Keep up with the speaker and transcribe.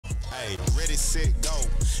Hey, ready, set, go.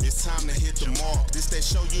 It's time to hit the mark. This that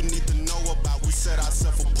show you need to know about. We set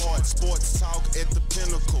ourselves apart. Sports talk at the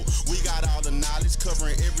pinnacle. We got all the knowledge,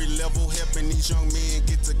 covering every level, helping these young men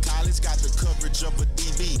get to college. Got the coverage of a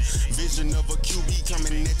DB, vision of a QB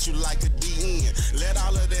coming at you like a DN. Let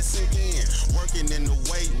all of that sink in. Working in the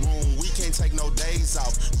weight room, we can't take no days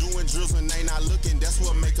off. Doing drills when they not looking, that's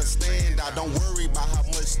what make us stand out. Don't worry about how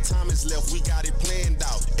much time is left, we got it planned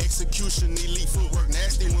out. Execution, elite footwork,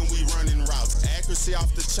 nasty when we running routes. Accuracy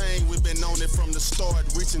off the chain, we've been on it from the start.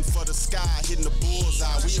 Reaching for the sky, hitting the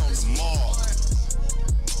bullseye, we on the mark.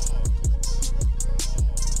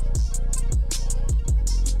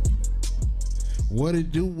 What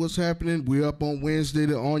it do? What's happening? We up on Wednesday,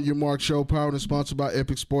 the On Your Mark show, powered and sponsored by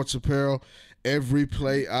Epic Sports Apparel. Every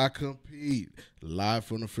play I compete, live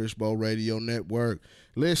from the Fishbowl Radio Network.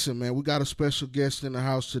 Listen, man, we got a special guest in the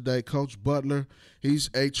house today, Coach Butler.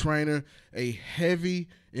 He's a trainer, a heavy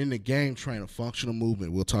in the game trainer, functional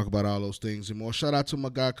movement. We'll talk about all those things and more. Shout out to my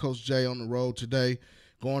guy, Coach Jay, on the road today,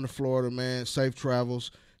 going to Florida, man. Safe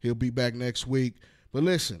travels. He'll be back next week. But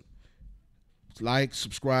listen, like,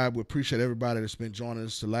 subscribe. We appreciate everybody that's been joining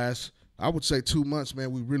us the last, I would say, 2 months,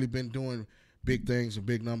 man. We've really been doing big things and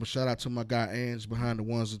big numbers. Shout out to my guy, Ange, behind the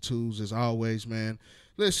ones and twos, as always, man.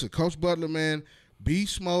 Listen, Coach Butler, man,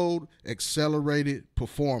 beast mode, accelerated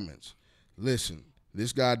performance. Listen,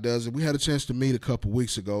 this guy does it. We had a chance to meet a couple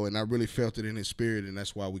weeks ago, and I really felt it in his spirit, and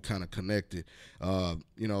that's why we kind of connected.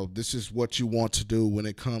 You know, this is what you want to do when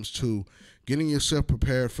it comes to getting yourself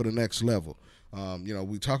prepared for the next level. You know,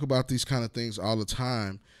 we talk about these kind of things all the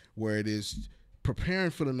time, where it is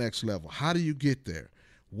preparing for the next level. How do you get there?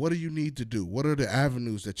 What do you need to do? What are the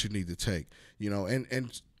avenues that you need to take? You know,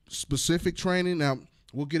 and specific training. Now,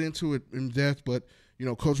 we'll get into it in depth, but, you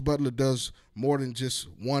know, Coach Butler does more than just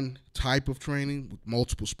one type of training with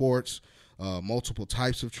multiple sports, multiple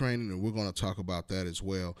types of training, and we're going to talk about that as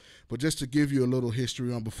well. But just to give you a little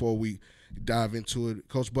history on before we dive into it,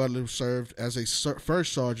 Coach Butler served as a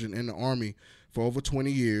first sergeant in the Army for over 20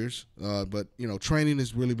 years, but, you know, training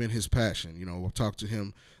has really been his passion. You know, I've talked to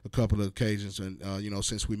him a couple of occasions, and, you know,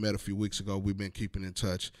 since we met a few weeks ago, we've been keeping in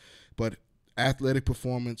touch. But athletic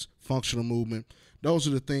performance, functional movement, those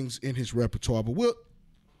are the things in his repertoire. But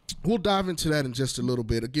we'll dive into that in just a little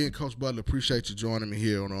bit. Again, Coach Butler, appreciate you joining me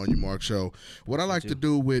here on Your Mark Show. What I like to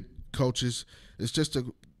do with coaches is just a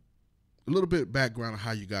little bit background on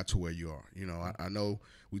how you got to where you are. You know, I know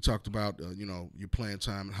we talked about, you know, your playing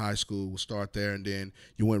time in high school. We'll start there, and then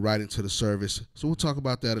you went right into the service. So we'll talk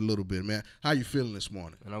about that a little bit, man. How you feeling this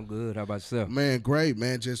morning? And I'm good. How about yourself? Man, great,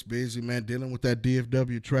 man. Just busy, man, dealing with that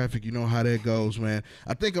DFW traffic. You know how that goes, man.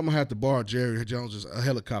 I think I'm going to have to borrow Jerry Jones' a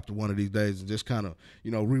helicopter one of these days and just kind of,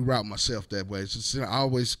 you know, reroute myself that way. It's just, you know,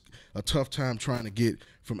 always a tough time trying to get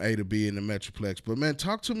from A to B in the Metroplex. But, man,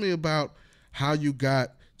 talk to me about how you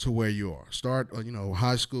got to where you are. Start, you know,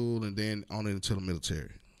 high school and then on into the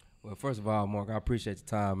military. Well, first of all, Mark, I appreciate your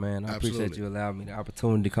time, man. I Absolutely. appreciate you allowing me the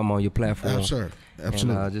opportunity to come on your platform. Absolutely.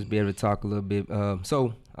 Absolutely. And just be able to talk a little bit. Came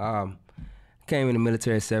in the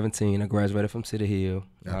military at 17. I graduated from City Hill.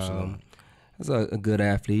 Absolutely. I was a good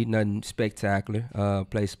athlete, nothing spectacular.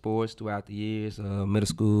 Played sports throughout the years, middle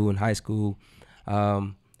school and high school.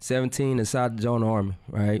 17, decided to join the Army,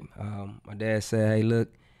 right? My dad said, hey, look,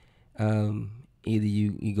 either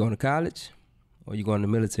you going to college or you going to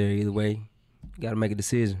the military. Either way, you got to make a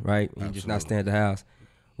decision, right? You just not stay at the house,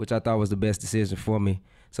 which I thought was the best decision for me.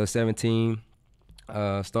 So 17,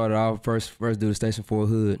 started off first duty station for a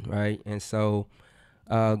hood, right? And so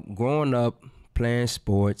growing up playing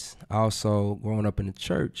sports, also growing up in the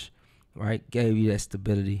church, right, gave you that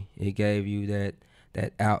stability. It gave you that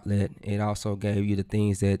outlet. It also gave you the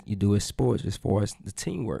things that you do in sports as far as the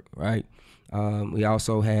teamwork, right? We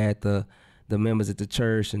also had the members at the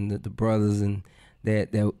church and the brothers and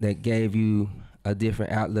that gave you a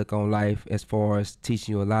different outlook on life as far as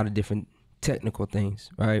teaching you a lot of different technical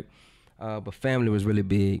things, right? But family was really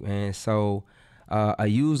big, man. So I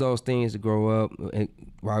used those things to grow up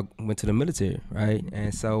while I went to the military, right?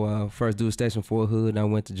 And so first duty station for a hood, and I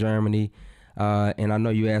went to Germany. And I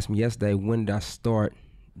know you asked me yesterday, when did I start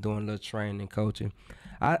doing a little training and coaching?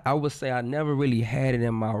 I would say I never really had it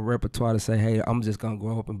in my repertoire to say, hey, I'm just going to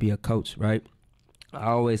grow up and be a coach, right? I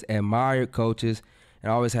always admired coaches, and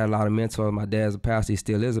I always had a lot of mentors. My dad's a pastor. He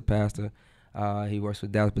still is a pastor. He works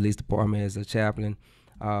with Dallas Police Department as a chaplain.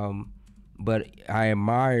 But I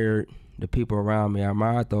admired the people around me. I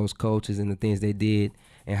admired those coaches and the things they did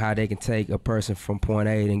and how they can take a person from point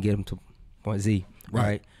A and get them to point Z,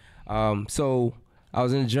 right? So I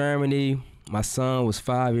was in Germany. My son was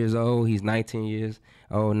 5 years old. He's 19 years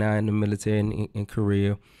old now in the military in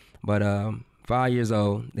Korea. But 5 years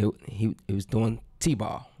old. He was doing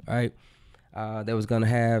T-ball, right? They was gonna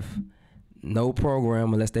have no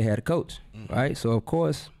program unless they had a coach, right? So of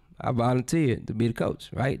course I volunteered to be the coach,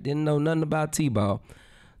 right? Didn't know nothing about T-ball,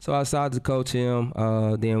 so I started to coach him.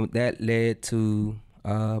 Then that led to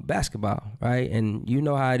basketball, right? And you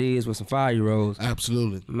know how it is with some 5-year-olds.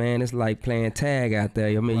 Absolutely. Man, it's like playing tag out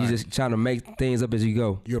there. I mean, you're just trying to make things up as you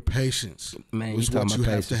go. Your patience. Man, it's what you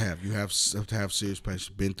have to patience. have. You have to have serious patience.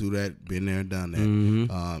 Been through that, been there and done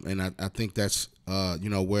that. And I think that's,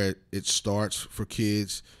 where it starts for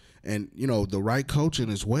kids. And, the right coaching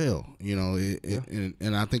as well,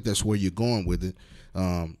 and I think that's where you're going with it,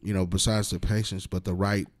 besides the patience, but the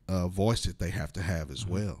right voice that they have to have as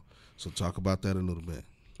well. So talk about that a little bit.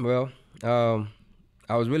 Well,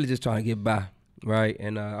 I was really just trying to get by, right?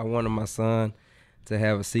 And I wanted my son to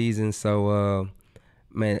have a season. So,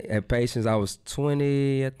 at Patience, I was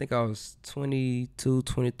 20, I think I was 22,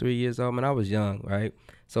 23 years old. Man, I was young, right?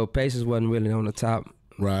 So Patience wasn't really on the top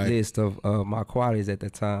list of my qualities at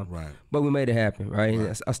that time. Right. But we made it happen, right?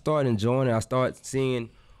 And I started enjoying it. I started seeing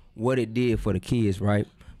what it did for the kids, right?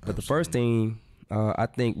 But the first thing I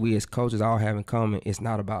think we as coaches all have in common, it's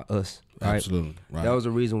not about us, right? Absolutely. Right. That was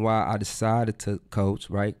the reason why I decided to coach,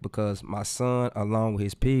 right? Because my son, along with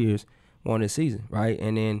his peers, won this season, right?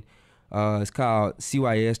 And then it's called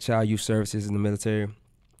CYS, Child Youth Services in the military.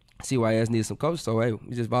 CYS needed some coaches, so hey,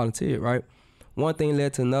 we just volunteered, right? One thing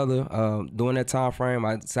led to another. During that time frame,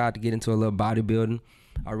 I decided to get into a little bodybuilding.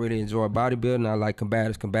 I really enjoy bodybuilding. I like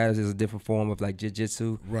combatives. Combatives is a different form of like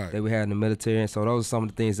jiu-jitsu that we had in the military. And so those are some of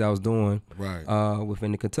the things that I was doing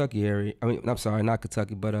within the Kentucky area. I mean, I'm sorry, not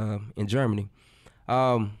Kentucky, but in Germany.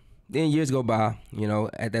 Then years go by.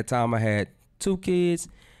 At that time I had 2 kids.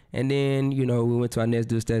 And then, we went to our next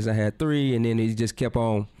duty station. I had 3. And then it just kept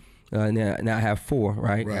on. Now I have 4,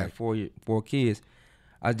 right? I have 4 kids.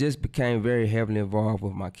 I just became very heavily involved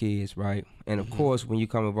with my kids, right? And of course, when you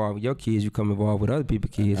come involved with your kids, you come involved with other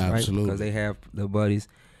people's kids, right? Because they have their buddies.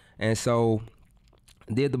 And so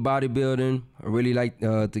did the bodybuilding. I really like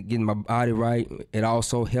to get my body right. It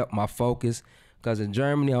also helped my focus. Because in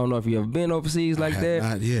Germany, I don't know if you ever been overseas like that.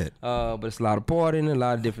 Not yet. But it's a lot of partying, a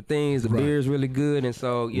lot of different things. The beer is really good. And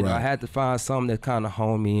so, I had to find something that kind of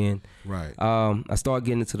honed me in. Right. I started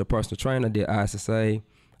getting into the personal trainer, did ISSA.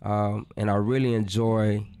 And I really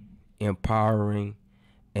enjoy empowering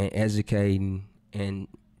and educating and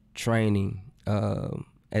training.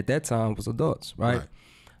 At that time was adults, right?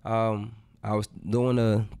 I was doing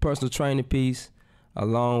a personal training piece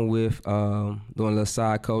along with doing a little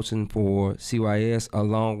side coaching for CYS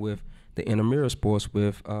along with the intramural sports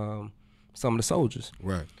with some of the soldiers.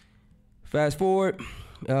 Right. Fast forward,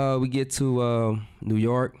 we get to New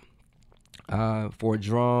York for a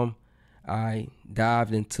drum. I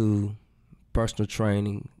dived into personal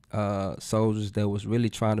training soldiers that was really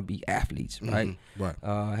trying to be athletes, right? Right.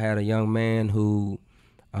 I had a young man who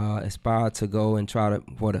aspired to go and try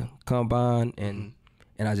for the combine, and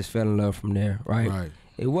I just fell in love from there, right?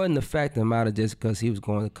 It wasn't the fact of the matter just because he was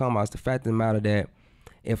going to combine. It's the fact of the matter that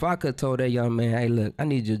if I could have told that young man, hey, look, I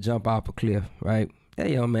need you to jump off a cliff, right?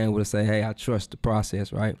 That young man would have said, hey, I trust the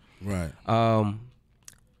process, right? Right.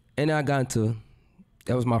 And I got into,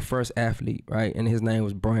 that was my first athlete, right? And his name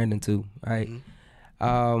was Brandon too, right?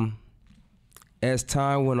 As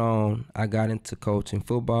time went on, I got into coaching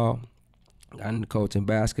football, got into coaching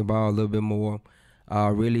basketball a little bit more,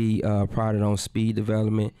 really prided on speed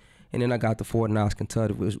development. And then I got to Fort Knox,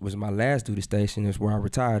 Kentucky, which was my last duty station. That's where I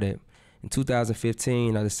retired at. In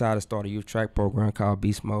 2015, I decided to start a youth track program called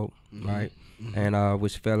B3ASTMODE, right? And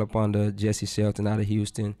which fell up under Jesse Shelton out of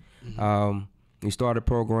Houston. We started a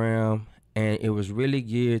program, and it was really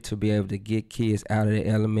geared to be able to get kids out of the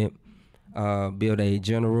element, build a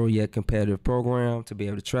general yet competitive program to be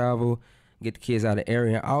able to travel, get the kids out of the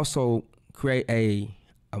area, and also create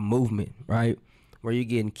a movement, right? Where you're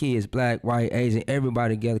getting kids, black, white, Asian,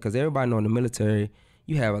 everybody together, because everybody know in the military,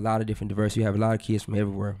 you have a lot of different diversity. You have a lot of kids from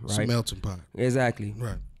everywhere, right? It's a melting pot. Exactly.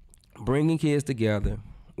 Right. Bringing kids together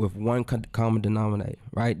with one common denominator,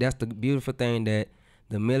 right? That's the beautiful thing that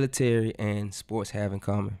the military and sports have in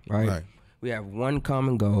common, right? We have one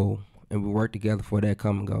common goal, and we work together for that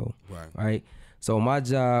common goal, right? So my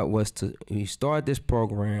job was to start this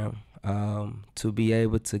program to be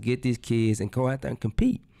able to get these kids and go out there and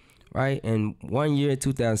compete. Right, and 1 year in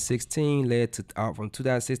 2016 led to from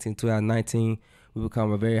 2016 to 2019, we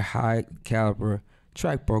become a very high caliber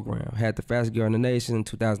track program. Had the fastest girl in the nation. In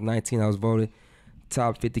 2019, I was voted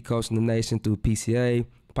top 50 coach in the nation through PCA,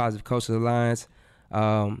 Positive Coaches Alliance.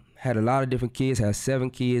 Had a lot of different kids. Had 7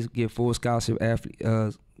 kids get full scholarship athlete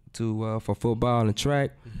for football and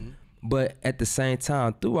track. But at the same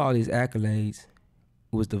time, through all these accolades,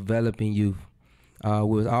 it was developing youth. We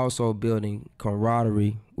was also building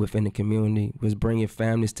camaraderie within the community, was bringing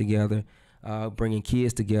families together, bringing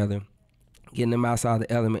kids together, getting them outside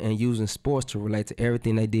the element and using sports to relate to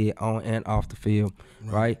everything they did on and off the field,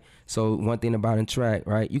 right? So one thing about in track,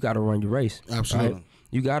 right, you got to run your race. Absolutely. Right?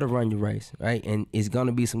 You got to run your race, right? And it's going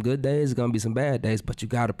to be some good days, it's going to be some bad days, but you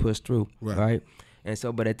got to push through, right? And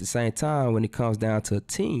so, but at the same time, when it comes down to a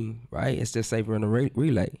team, right, it's just say we're in a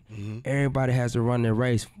relay. Everybody has to run their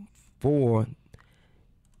race for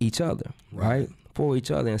each other, right? For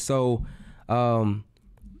each other. And so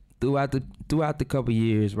throughout the couple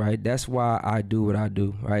years, right, that's why I do what I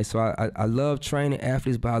do, right? So I love training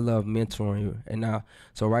athletes, but I love mentoring. And now,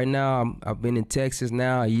 so right now I've been in Texas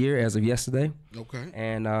now a year as of yesterday. Okay.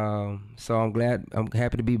 And so I'm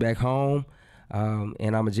happy to be back home.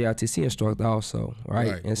 And I'm a JRTC instructor also,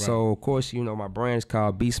 right? And so, of course, you know, my brand is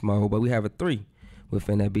called Beast Mode, but we have a 3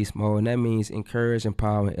 within that Beast Mode, and that means encourage,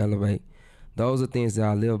 empower, and elevate. Those are things that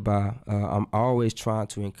I live by. I'm always trying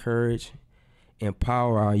to encourage,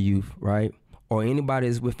 empower our youth, right? Or anybody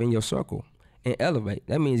that's within your circle, and elevate.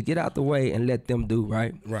 That means get out the way and let them do,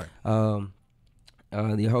 right? Right.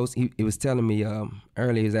 The host, he was telling me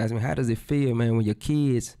earlier, he was asking me, how does it feel, man, when your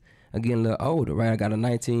kids are getting a little older, right? I got a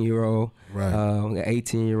 19-year-old, an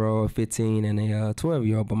 18-year-old, 15, and a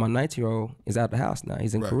 12-year-old. But my 19-year-old is out the house now.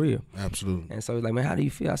 He's in Korea. Absolutely. And so he's like, man, how do you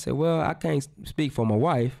feel? I said, well, I can't speak for my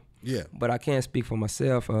wife. Yeah. But I can speak for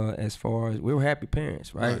myself as far as we were happy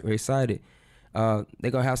parents, right? We're excited. They're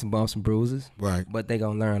going to have some bumps and bruises. Right. But they're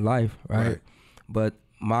going to learn life, right? But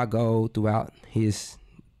my goal throughout his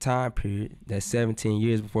time period, that 17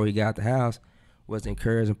 years before he got the house, was to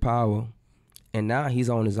encourage and empower. And now he's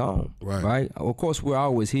on his own, right? Of course, we're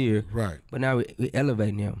always here, but now we're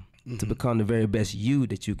elevating him to become the very best you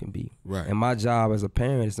that you can be. Right. And my job as a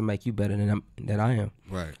parent is to make you better than I am.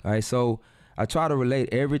 Right. All right. So I try to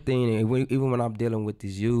relate everything, and even when I'm dealing with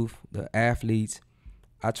these youth, the athletes,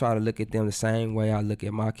 I try to look at them the same way I look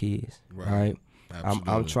at my kids. Right.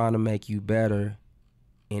 I'm trying to make you better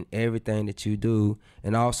in everything that you do,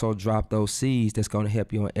 and also drop those seeds that's going to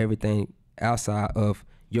help you on everything outside of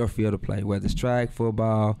your field of play, whether it's track,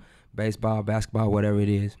 football, baseball, basketball, whatever it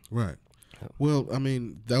is. Right. Well, I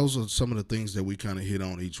mean, those are some of the things that we kind of hit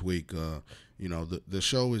on each week. You know, the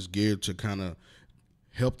show is geared to kind of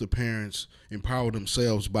help the parents empower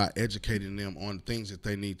themselves by educating them on things that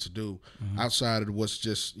they need to do outside of what's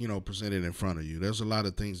just, you know, presented in front of you. There's a lot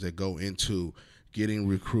of things that go into getting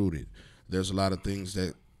recruited. There's a lot of things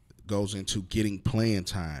that goes into getting playing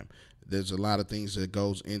time. There's a lot of things that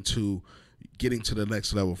goes into getting to the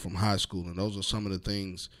next level from high school, and those are some of the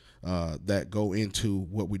things that go into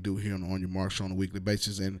what we do here on Your Marc Show on a weekly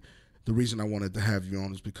basis. And the reason I wanted to have you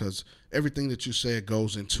on is because everything that you said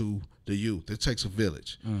goes into the youth. It takes a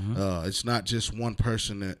village. It's not just one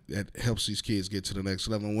person that helps these kids get to the next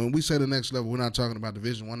level. And when we say the next level, we're not talking about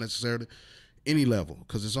Division I necessarily, any level,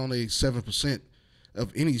 because it's only 7%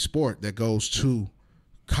 of any sport that goes to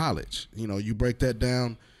college. You know, you break that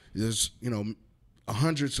down, there's, you know,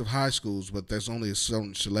 hundreds of high schools, but there's only a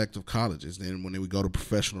certain select of colleges. Then when we go to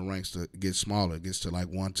professional ranks, to get smaller, it gets to like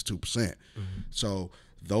 1 to 2%. So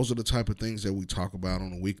those are the type of things that we talk about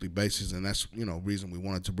on a weekly basis, and that's, you know, reason we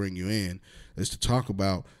wanted to bring you in, is to talk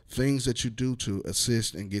about things that you do to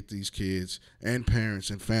assist and get these kids and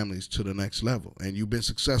parents and families to the next level. And you've been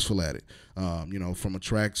successful at it. You know, from a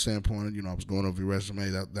track standpoint, you know, I was going over your resume.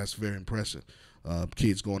 That's very impressive.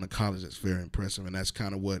 Kids going to college, that's very impressive, and that's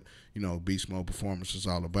kind of what, you know, Beast Mode Performance is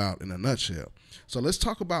all about in a nutshell. So let's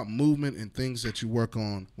talk about movement and things that you work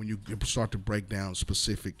on when you start to break down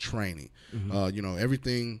specific training. You know,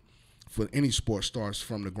 everything for any sport starts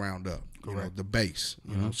from the ground up, you know, the base.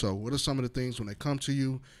 You know, so what are some of the things when they come to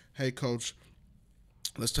you, hey, coach,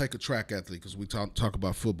 let's take a track athlete, because we talk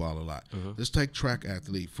about football a lot. Let's take track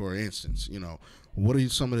athlete, for instance. You know, what are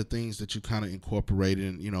some of the things that you kind of incorporate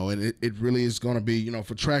in, you know, and it really is going to be, you know,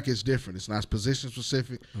 for track it's different. It's not position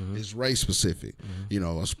specific, it's race specific. You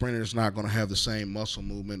know, a sprinter is not going to have the same muscle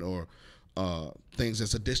movement or things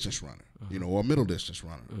as a distance runner, you know, or a middle distance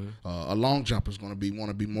runner. A long jumper is going to want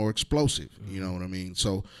to be more explosive, you know what I mean?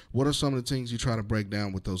 So what are some of the things you try to break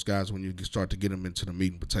down with those guys when you start to get them into the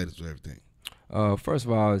meat and potatoes of everything? First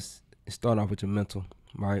of all, it's start off with your mental,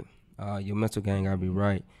 right? Your mental game got to be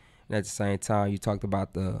right. And at the same time, you talked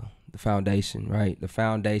about the foundation, right? The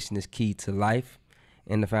foundation is key to life,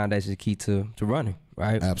 and the foundation is key to running,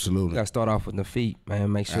 right? Absolutely. You got to start off with the feet,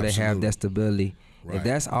 man. Make sure they have that stability. Right. If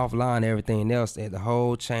that's offline, everything else, the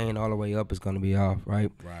whole chain all the way up is going to be off, right?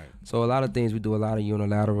 Right. So a lot of things, we do a lot of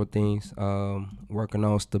unilateral things, working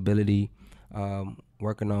on stability,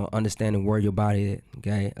 working on understanding where your body is,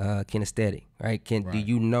 okay? Kinesthetic, right? Do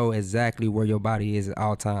you know exactly where your body is at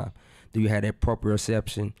all time? Do you have that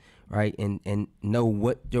proprioception, right? And know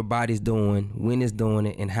what your body's doing, when it's doing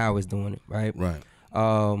it, and how it's doing it, right? Right.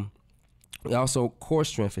 Also, core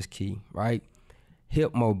strength is key, right?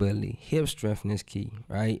 Hip mobility, hip strength is key,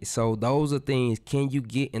 right? So those are things, can you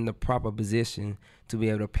get in the proper position to be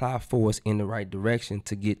able to apply force in the right direction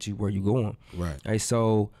to get you where you're going? Right.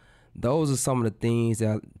 So those are some of the things that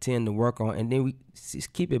I tend to work on, and then we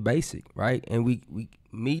just keep it basic, right? And we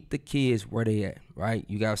meet the kids where they at, right?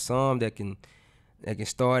 You got some that can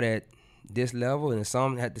start at this level, and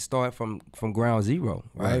some had to start from ground zero,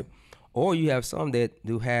 right? Or you have some that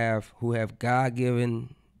who have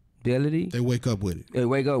God-given ability. They wake up with it. They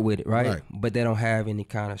wake up with it, right? But they don't have any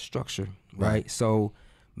kind of structure, right? So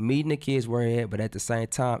meeting the kids where they're at, but at the same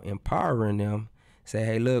time empowering them, say,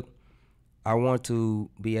 hey, look, I want to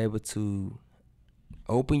be able to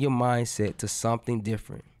open your mindset to something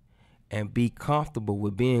different and be comfortable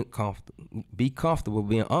with being comfortable, be comfortable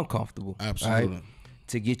being uncomfortable. Absolutely. Right?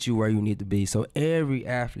 To get you where you need to be. So every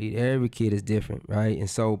athlete, every kid is different, right? And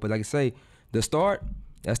so, but like I say, the start,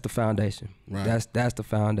 that's the foundation. Right. That's the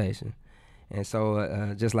foundation. And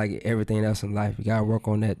so just like everything else in life, you gotta work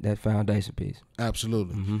on that foundation piece.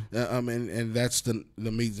 Absolutely. And that's the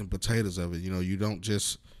meat and potatoes of it. You know, you don't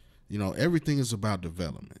just, you know, everything is about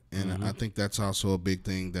development. And I think that's also a big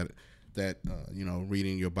thing that you know,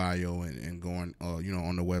 reading your bio and going, you know,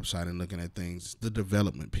 on the website and looking at things, the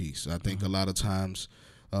development piece. I think a lot of times,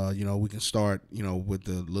 you know, we can start, you know, with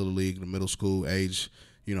the little league, the middle school age,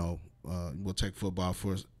 you know, we'll take football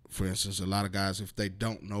for instance. A lot of guys, if they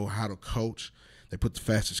don't know how to coach, they put the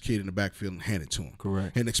fastest kid in the backfield and hand it to him.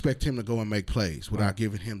 Correct. And expect him to go and make plays without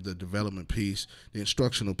giving him the development piece, the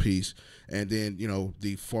instructional piece, and then, you know,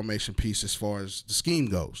 the formation piece as far as the scheme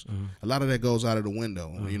goes. A lot of that goes out of the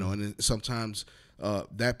window, you know, and then sometimes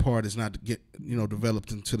that part is not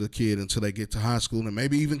developed into the kid until they get to high school and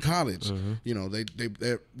maybe even college. You know,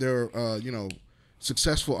 they're you know,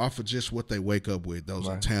 successful off of just what they wake up with, those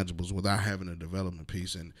intangibles, without having a development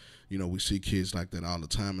piece. And, you know, we see kids like that all the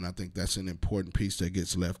time, and I think that's an important piece that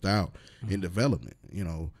gets left out in development, you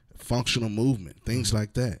know, functional movement, things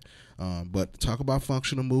like that. But talk about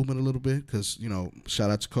functional movement a little bit, because, you know,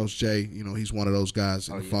 shout out to Coach Jay. You know, he's one of those guys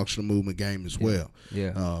in the functional movement game as well.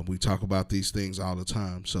 We talk about these things all the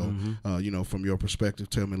time. So, you know, from your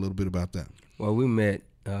perspective, tell me a little bit about that. Well, we met,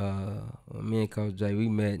 me and Coach Jay, we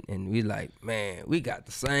met, and we like, man, we got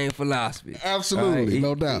the same philosophy. Absolutely,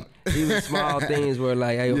 no doubt. Even small things where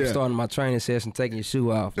like, hey, I'm starting my training session, taking your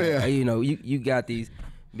shoe off. Like, hey, you know, you got these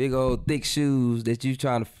big old thick shoes that you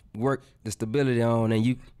trying to work the stability on, and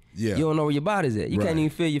you don't know where your body's at. You can't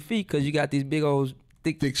even feel your feet because you got these big old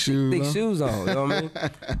thick shoes on. You know what I mean?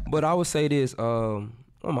 But I would say this, one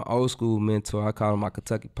of my old school mentor, I call him my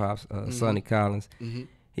Kentucky Pops, Sonny Collins.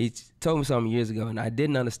 He told me something years ago, and I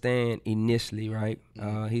didn't understand initially, right?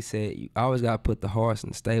 He said, you always got to put the horse in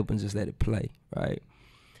the stable and just let it play, right?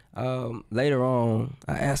 Later on,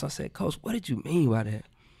 I asked him, I said, Coach, what did you mean by that?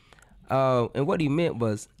 And what he meant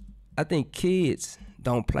was, I think kids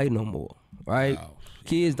don't play no more, right? Wow.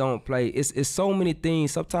 Kids don't play. It's so many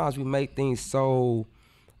things. Sometimes we make things so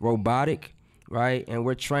robotic, right? And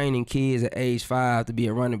we're training kids at age 5 to be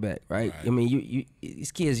a running back, right? I mean,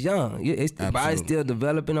 these kids young. The body's still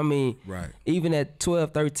developing. I mean, even at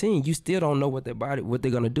 12, 13, you still don't know what they're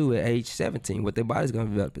gonna do at age 17, what their body's gonna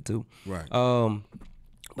develop it to.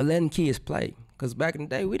 But letting kids play. Because back in the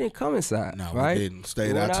day, we didn't come inside, right? We didn't.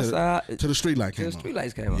 Stayed out till the street light came on. The street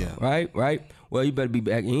lights came on, right? Well, you better be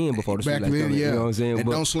back in before the street lights come in. You know what I'm saying? And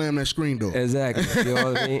don't slam that screen door. Exactly. You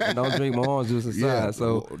know what I mean? And don't drink my orange juice inside.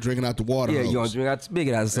 So drinking out the water hose. You don't drink out the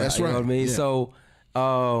spigot outside. That's right. You know what I mean? So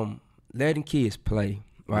letting kids play,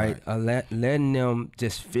 right? Letting them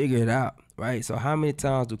just figure it out, right? So how many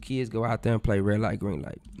times do kids go out there and play red light, green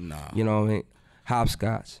light? Nah. You know what I mean?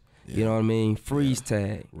 Hopscotch. You know what I mean? Freeze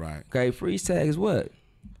tag. Right. Okay, freeze tag is what?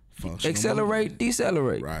 Accelerate,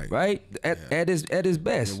 decelerate. Right. At his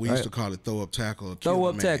best. We used to call it throw up tackle. Throw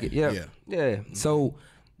up tackle. Yeah. So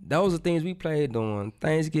those are things we played during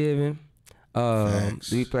Thanksgiving.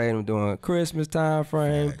 We played them during Christmas time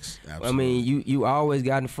frame. I mean, you always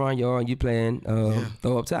got in the front yard and you playing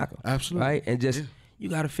throw up tackle. Absolutely. Right. And just you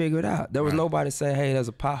got to figure it out. There was nobody saying, hey, there's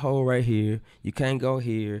a pothole right here. You can't go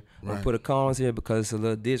here. Or put a cones here because it's a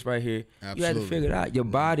little ditch right here. You had to figure it out. Your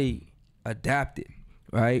body adapted,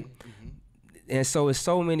 right? And so it's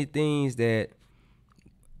so many things that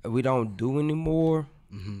we don't do anymore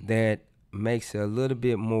that makes it a little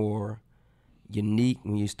bit more unique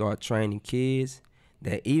when you start training kids,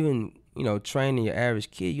 that even, you know, training your average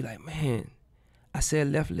kid, you're like, man, I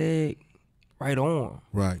said left leg, right arm.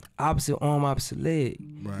 Right. Opposite arm, opposite leg.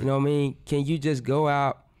 Right. You know what I mean? Can you just go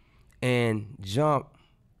out and jump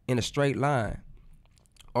in a straight line,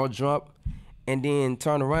 or jump and then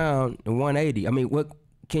turn around in 180? I mean, what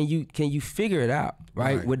can you figure it out,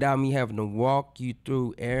 right? Without me having to walk you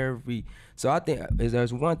through every. So I think if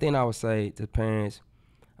there's one thing I would say to parents: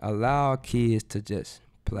 allow kids to just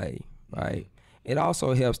play, right? It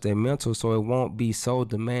also helps their mental, so it won't be so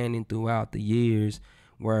demanding throughout the years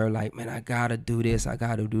where, like, man, I gotta do this, I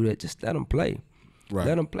gotta do that. Just let them play. Right.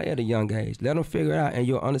 Let them play at a young age. Let them figure it out, and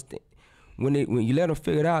you'll understand. When you let them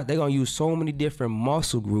figure it out, they're gonna use so many different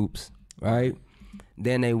muscle groups, right,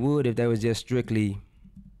 than they would if they was just strictly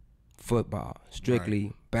football,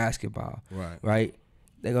 strictly basketball, right?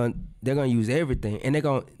 They're gonna use everything, and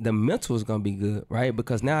the mental is gonna be good, right?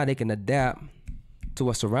 Because now they can adapt to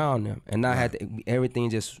what's around them, and not have everything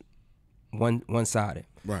just one-sided.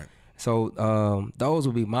 Right. So those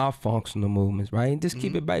will be my functional movements, right? And just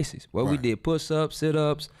keep it basics. We did push-ups,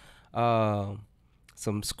 sit-ups,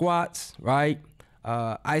 some squats, right?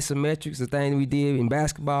 Isometrics, the thing we did in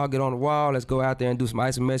basketball, get on the wall, let's go out there and do some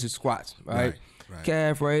isometric squats, right?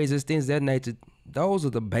 Calf raises, things of that nature. Those are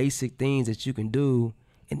the basic things that you can do,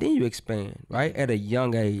 and then you expand, right? At a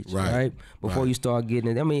young age, right? Before you start getting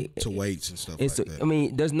it. I mean, to weights and stuff like that. I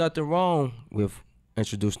mean, there's nothing wrong with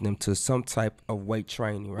introducing them to some type of weight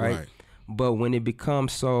training, right? But when it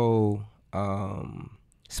becomes so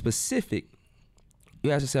specific,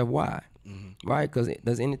 you ask yourself why, right? Because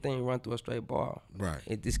does anything run through a straight ball? Right.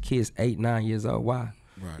 If this kid's 8, 9 years old, why?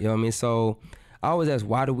 Right. You know what I mean? So I always ask,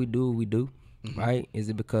 why do we do what we do, right? Is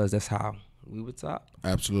it because that's how we were taught?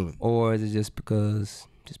 Absolutely. Or is it just because,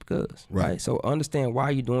 right? So understand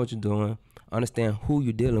why you're doing what you're doing. Understand who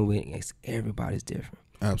you're dealing with. Everybody's different.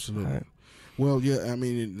 Absolutely. Right? Well, yeah, I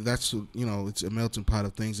mean, that's, it's a melting pot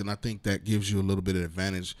of things, and I think that gives you a little bit of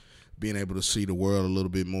advantage, being able to see the world a little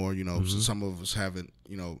bit more. So some of us haven't,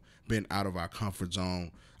 been out of our comfort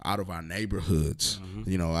zone, out of our neighborhoods.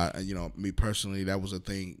 Me personally, that was a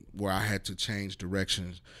thing where I had to change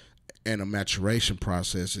directions, and a maturation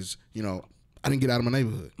process is, I didn't get out of my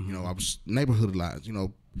neighborhood. I was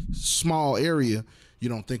neighborhoodized, small area. You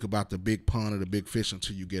don't think about the big pond or the big fish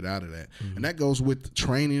until you get out of that. And that goes with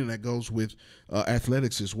training, and that goes with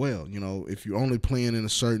athletics as well. If you're only playing in a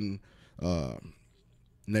certain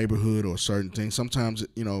neighborhood or a certain thing, sometimes,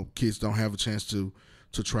 kids don't have a chance to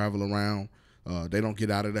travel around. They don't get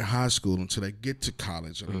out of their high school until they get to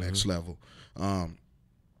college or the next level. And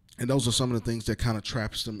those are some of the things that kind of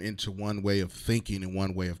traps them into one way of thinking and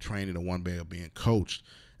one way of training and one way of being coached.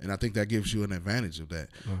 And I think that gives you an advantage of that.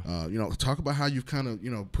 Talk about how you've kind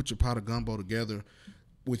of, put your pot of gumbo together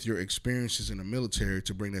with your experiences in the military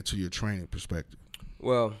to bring that to your training perspective.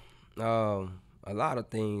 Well, a lot of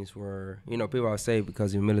things were, people always say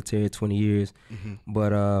because you're military 20 years,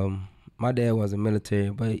 but my dad wasn't military,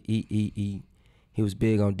 but he was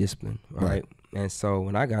big on discipline, right? And so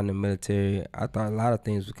when I got in the military, I thought a lot of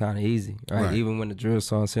things were kind of easy, right? Even when the drill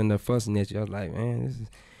sergeant sitting there fussing at you, I was like, man, this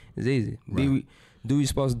is easy. Do what you're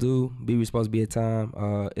supposed to do, be what you're supposed to be at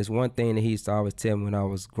time. It's one thing that he used to always tell me when I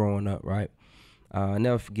was growing up, right? I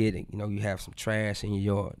never forget it. You have some trash in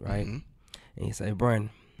your yard, right? And he say,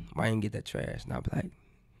 Brandon, why you didn't get that trash? And I'll be like,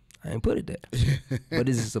 I ain't put it there. But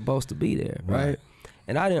this is supposed to be there, right?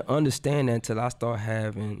 And I didn't understand that until I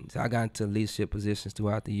I got into leadership positions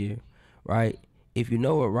throughout the year, right? If you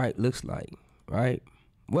know what right looks like, right?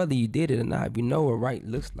 Whether you did it or not, if you know what right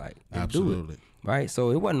looks like, do it. Right, so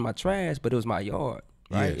it wasn't my trash, but it was my yard,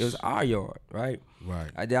 right? Yes. It was our yard, right? Right.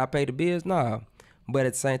 Did I pay the bills? Nah, but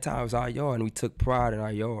at the same time, it was our yard, and we took pride in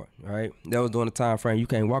our yard, right? That was during the time frame you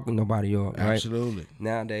can't walk in nobody's yard, right? Absolutely.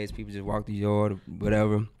 Nowadays, people just walk the yard, or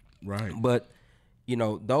whatever. Right. But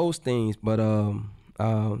those things. But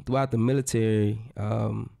throughout the military,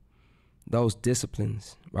 those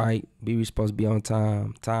disciplines, right? Be supposed to be on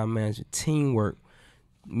time, time management, teamwork.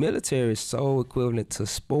 Military is so equivalent to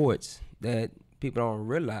sports that people don't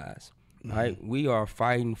realize, right? We are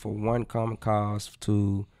fighting for one common cause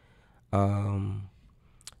to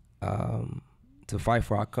fight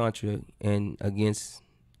for our country and against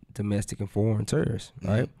domestic and foreign terrorists,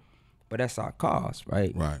 right? But that's our cause,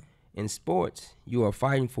 right? Right. In sports, you are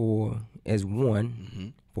fighting for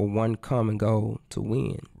one common goal to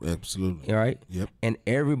win. Absolutely. Right? Yep. And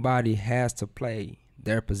everybody has to play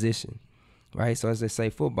their position, right? So as they say,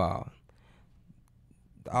 football,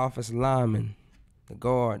 the offensive lineman, the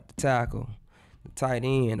guard, the tackle, the tight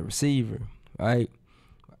end, the receiver, right?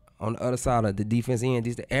 On the other side of the defense end,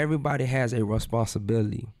 everybody has a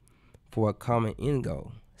responsibility for a common end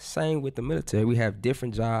goal. Same with the military. We have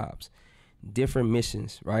different jobs, different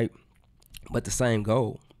missions, right? but the same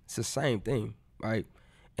goal. It's the same thing, right?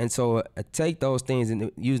 And so take those things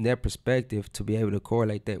and using that perspective to be able to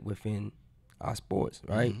correlate that within our sports,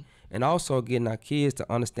 right? And also getting our kids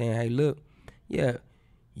to understand, hey, look, yeah,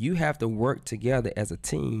 you have to work together as a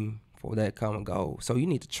team for that common goal. So you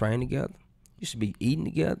need to train together. You should be eating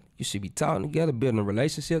together. You should be talking together, building a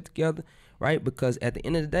relationship together, right? Because at the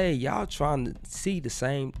end of the day, y'all trying to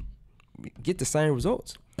get the same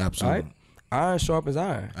results. Absolutely. Right? Iron sharpens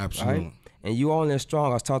iron. Absolutely. Right? And you only as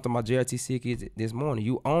strong. I was talking to my JRTC kids this morning.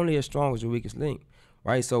 You only as strong as your weakest link,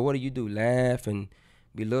 right? So what do? Laugh and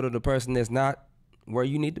belittle the person that's not where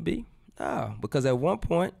you need to be? No, because at one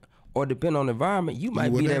point, or depending on the environment, you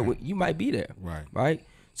might be there. You might be there. Right. Right.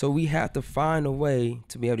 So we have to find a way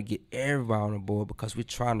to be able to get everybody on the board because we're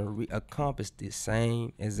trying to accomplish the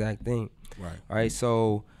same exact thing. Right. Right.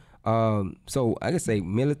 So, so I can say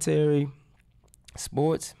military,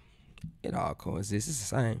 sports, it all coexists. It's the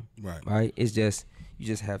same. Right. Right. It's just you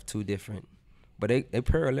just have two different, but they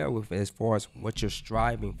parallel with as far as what you're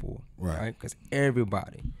striving for. Right. Because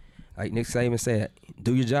everybody, like Nick Saban said,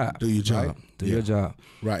 do your job. Do your job. Right? Do your job.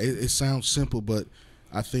 Right. It sounds simple, but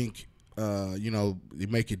I think you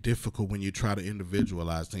make it difficult when you try to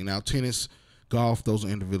individualize things. Now, tennis, golf, those are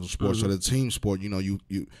individual sports. So the team sport, you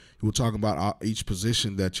were talking about each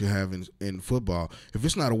position that you have in football. If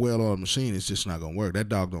it's not a well-oiled machine, it's just not going to work. That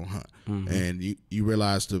dog don't hunt. And you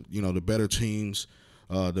realize the better teams,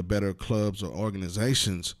 the better clubs or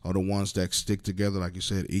organizations are the ones that stick together, like you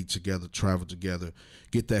said, eat together, travel together,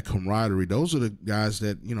 get that camaraderie. Those are the guys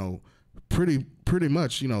that, pretty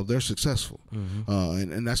much, they're successful.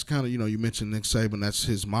 And that's kind of, you mentioned Nick Saban, that's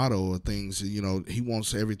his motto of things. He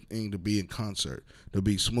wants everything to be in concert, to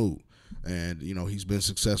be smooth. And, he's been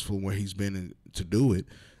successful where he's been to do it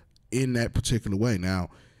in that particular way. Now,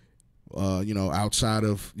 outside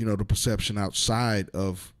of, the perception outside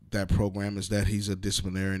of that program is that he's a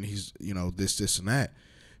disciplinarian, he's, this and that.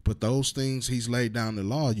 But those things he's laid down the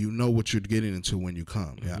law, what you're getting into when you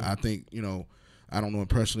come. Yeah, I think, I don't know him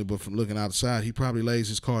personally, but from looking outside, he probably lays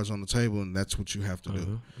his cards on the table, and that's what you have to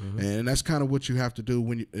do. And that's kind of what you have to do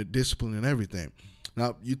when you discipline and everything.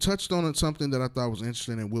 Now, you touched on something that I thought was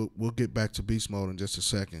interesting, and we'll get back to beast mode in just a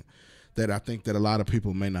second, that I think that a lot of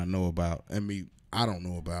people may not know about, and I don't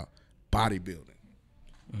know about, bodybuilding.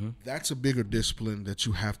 That's a bigger discipline that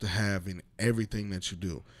you have to have in everything that you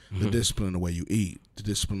do. The discipline, the way you eat, the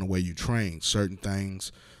discipline, the way you train, certain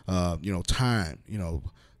things, time,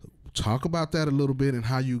 Talk about that a little bit and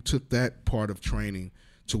how you took that part of training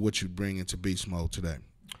to what you bring into beast mode today.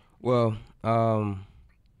 Well,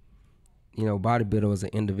 bodybuilding was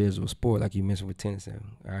an individual sport, like you mentioned with tennis, all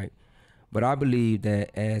right? But I believe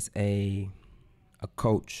that as a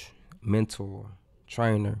coach, mentor,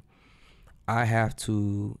 trainer, I have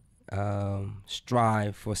to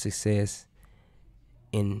strive for success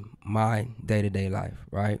in my day-to-day life,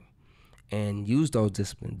 right? And use those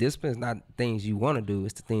disciplines. Discipline is not things you want to do.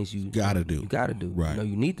 It's the things you gotta do. You gotta do. Right.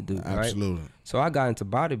 You need to do. Absolutely. Right? So I got into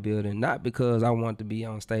bodybuilding not because I wanted to be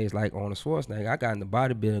on stage like Arnold Schwarzenegger. I got into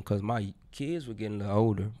bodybuilding because my kids were getting a little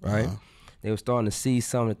older, right? They were starting to see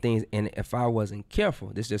some of the things, and if I wasn't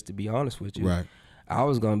careful, this just to be honest with you, right, I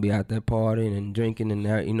was gonna be out there partying and drinking and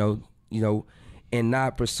and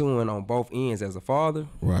not pursuing on both ends as a father,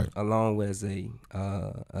 right, along with as a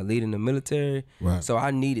leader in the military. Right. So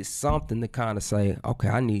I needed something to kind of say, okay,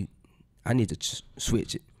 I need to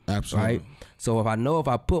switch it. Absolutely. Right. So if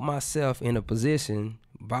I put myself in a position,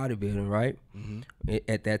 bodybuilding, right,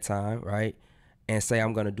 at that time, right, and say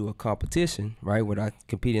I'm gonna do a competition, right, where I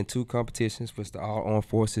compete in 2 competitions, which the All Armed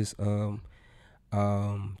Forces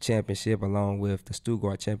championship, along with the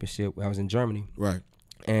Stuttgart championship, where I was in Germany. Right.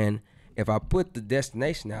 And if I put the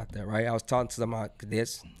destination out there, right, I was talking to some of my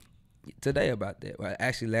cadets today about that, well,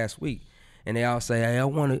 actually last week, and they all say, hey, I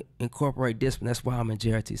want to incorporate discipline. That's why I'm in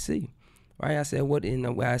JRTC, right? I said, what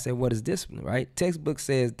is discipline, right? Textbook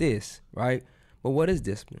says this, right? But what is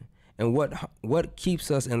discipline? And what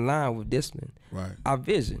keeps us in line with discipline? Right. Our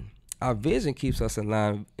vision. Our vision keeps us in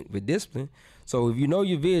line with discipline. So if you know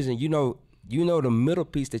your vision, you know the middle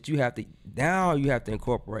piece that you have to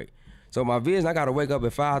incorporate. So my vision, I got to wake up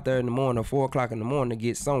at 5:30 in the morning or 4 o'clock in the morning to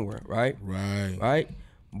get somewhere, right? Right. Right?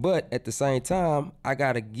 But at the same time,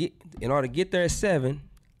 in order to get there at 7,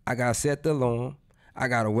 I got to set the alarm. I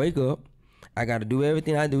got to wake up. I got to do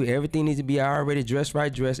everything I do. Everything needs to be already dressed,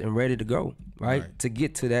 and ready to go, right? To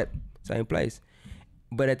get to that same place.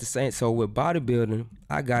 But so with bodybuilding,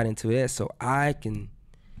 I got into that so I can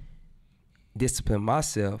discipline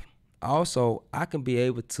myself. Also, I can be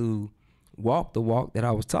able to walk the walk that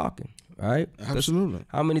I was talking, right? Absolutely.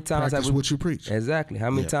 How many times Practice have we, what you preach. Exactly. How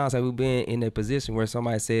many times have we been in a position where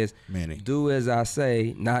somebody says, Many. do as I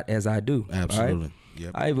say, not as I do? Absolutely.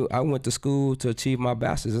 Right? Yep. I went to school to achieve my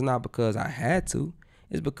bachelor's. It's not because I had to.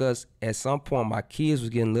 It's because at some point my kids was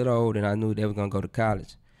getting a little old and I knew they were going to go to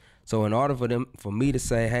college. So in order for me to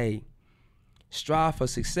say, hey, strive for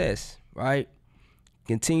success, right?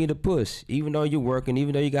 Continue to push, even though you're working,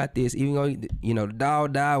 even though you got this, even though, the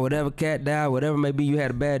dog died, whatever cat died, whatever maybe you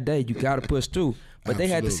had a bad day, you got to push through. But They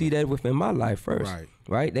had to see that within my life first,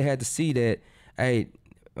 right? They had to see that, hey,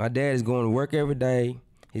 my dad is going to work every day.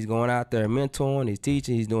 He's going out there mentoring, he's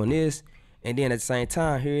teaching, he's doing this. And then at the same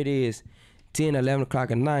time, here it is, 10, 11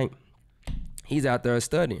 o'clock at night, he's out there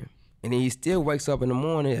studying. And then he still wakes up in the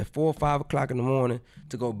morning at 4 or 5 o'clock in the morning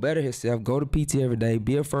to go better himself, go to PT every day,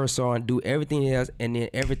 be a first sergeant, do everything else, and then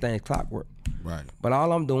everything's clockwork. Right. But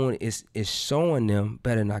all I'm doing is showing them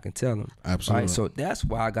better than I can tell them. Absolutely. Right? So that's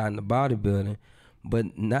why I got into bodybuilding.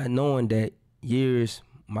 But not knowing that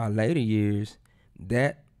my later years,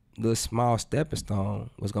 that little small stepping stone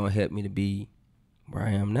was going to help me to be where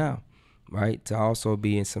I am now. Right? To also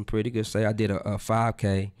be in some pretty good shape. I did a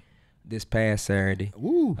 5K this past Saturday.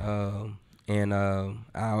 Woo. I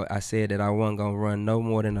said that I wasn't gonna run no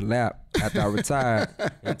more than a lap after I retired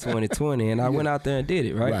in 2020, and I went out there and did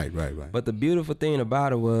it. Right. But the beautiful thing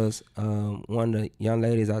about it was one of the young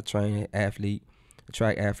ladies I trained,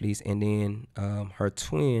 track athletes, and then her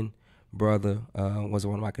twin brother was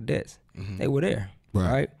one of my cadets. Mm-hmm. They were there.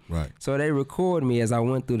 Right. So they recorded me as I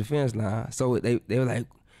went through the finish line. So they were like,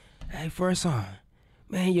 "Hey, first on.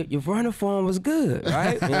 Man, your running form was good,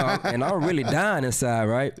 right?" And I'm really dying inside,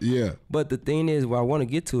 right? Yeah. But the thing is, what I want to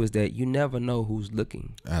get to is that you never know who's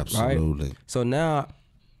looking. Absolutely. Right? So now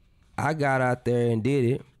I got out there and did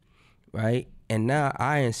it, right? And now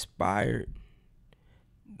I inspired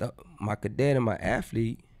my cadet and my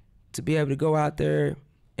athlete to be able to go out there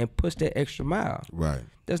and push that extra mile. Right.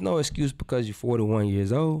 There's no excuse because you're 41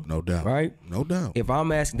 years old. No doubt. Right? No doubt. If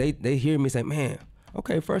I'm asking, they hear me say, man,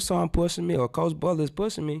 okay, first time pushing me, or Coach Butler is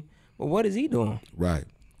pushing me, but what is he doing? Right.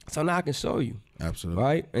 So now I can show you. Absolutely.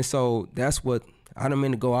 Right? And so that's what, I don't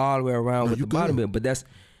mean to go all the way around with the bodybuilding, but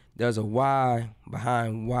there's a why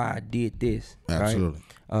behind why I did this. Absolutely.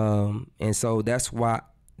 Right? And so that's what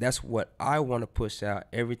I want to push out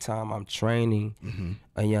every time I'm training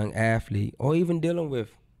a young athlete, or even dealing with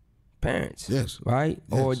parents. Yes. Right?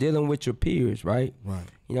 Yes. Or dealing with your peers, right? Right.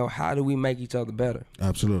 How do we make each other better?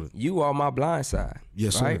 Absolutely. You are my blind side.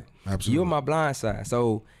 Yes, right? sir. Absolutely. You're my blind side.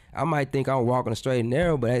 So I might think I'm walking straight and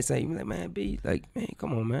narrow, but they say, man,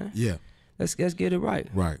 come on, man. Yeah. Let's get it right.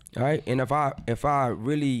 Right. All right. And if I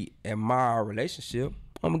really admire our relationship,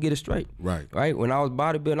 I'm gonna get it straight. Right. Right. When I was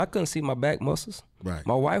bodybuilding, I couldn't see my back muscles. Right.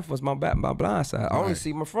 My wife was my blind side. I only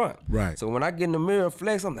see my front. Right. So when I get in the mirror and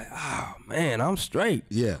flex, I'm like, oh man, I'm straight.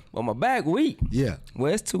 Yeah. But my back weak. Yeah.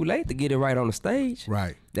 Well, it's too late to get it right on the stage.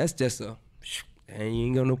 Right. That's just and you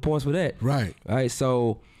ain't got no points for that. Right. Right.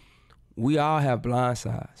 So we all have blind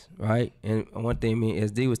sides, right? And one thing me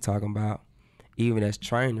and SD was talking about, even as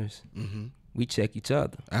trainers, we check each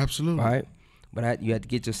other. Absolutely. Right. But you have to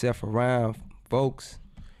get yourself around folks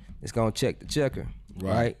that's gonna check the checker,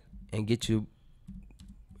 right? And get you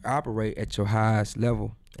operate at your highest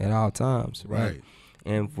level at all times, right?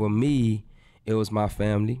 And for me, it was my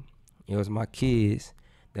family, it was my kids.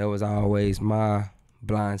 That was always my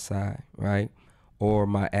blind side, right? Or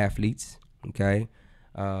my athletes, okay?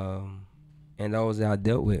 And those that I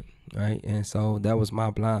dealt with, right? And so that was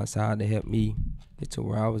my blind side to help me get to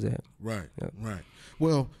where I was at. Right. Yep. Right.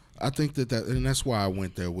 Well, I think and that's why I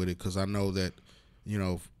went there with it, because I know that,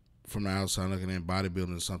 from the outside looking in,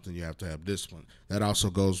 bodybuilding is something you have to have discipline. That also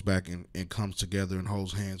goes back and comes together and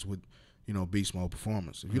holds hands with, beast mode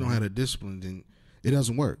performance. If you don't have that discipline, then it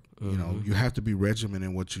doesn't work. You have to be regimented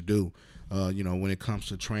in what you do. When it comes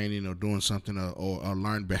to training or doing something or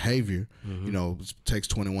learned behavior, it takes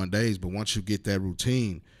 21 days. But once you get that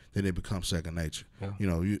routine, then it becomes second nature. Yeah.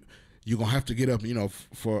 You're going to have to get up,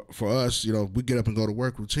 for us, we get up and go to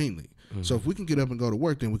work routinely. So if we can get up and go to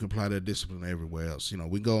work, then we can apply that discipline everywhere else.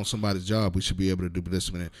 We go on somebody's job, we should be able to do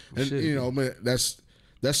discipline. And, man, that's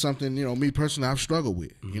something, me personally, I've struggled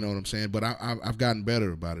with, you know what I'm saying? But I've gotten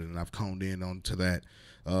better about it, and I've honed in onto that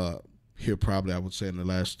here probably, I would say, in the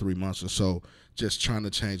last 3 months or so, just trying to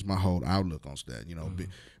change my whole outlook on that.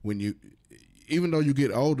 When even though you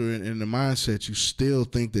get older in the mindset, you still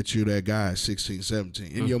think that you're that guy at 16, 17.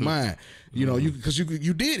 In your mind, because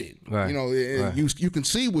you did it. Right. You can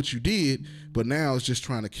see what you did, but now it's just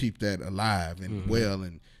trying to keep that alive and well.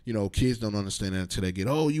 And, kids don't understand that until they get,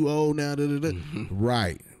 oh, you old now.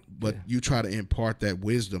 Right. but you try to impart that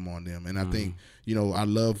wisdom on them. And I think, you know, I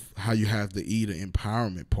love how you have the E, the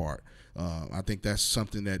empowerment part. I think that's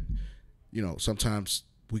something that, you know, sometimes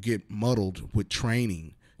we get muddled with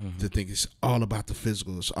training to think it's all about the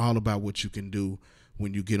physical. It's all about what you can do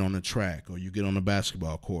when you get on the track or you get on the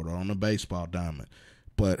basketball court or on the baseball diamond.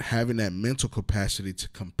 But having that mental capacity to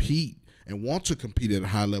compete and want to compete at a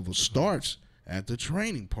high level starts at the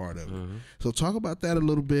training part of it. So talk about that a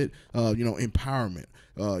little bit, you know, empowerment.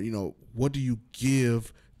 You know, what do you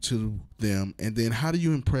give to them? And then how do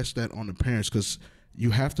you impress that on the parents? Because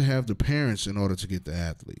you have to have the parents in order to get the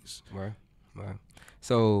athletes. Right.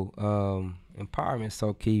 So empowerment is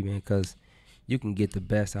so key, man, because you can get the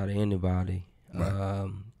best out of anybody. Right.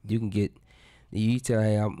 You can get, you tell,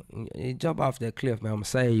 hey, jump off that cliff, man, I'm going to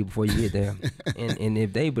save you before you get there. and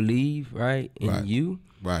if they believe, right, in you,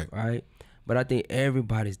 right, but I think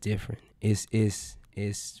everybody's different.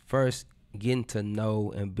 It's first getting to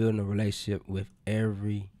know and building a relationship with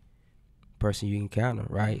every person you encounter,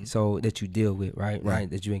 right? So that you deal with, right,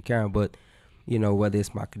 that you encounter. But, you know, whether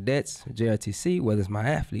it's my cadets, JRTC, whether it's my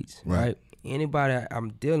athletes, right? Anybody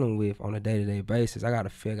I'm dealing with on a day-to-day basis, I got to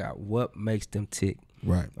figure out what makes them tick.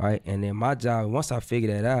 Right. And then my job, once I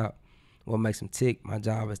figure that out, what makes them tick, my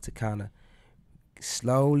job is to kind of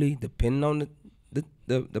slowly, depending on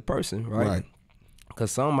the person, right?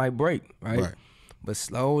 Because some might break, right? But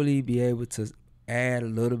slowly be able to add a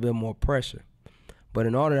little bit more pressure. But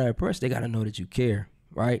in order to add pressure, they got to know that you care,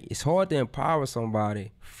 right? It's hard to empower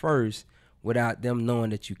somebody first without them knowing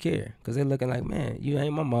that you care, because they're looking like, man, you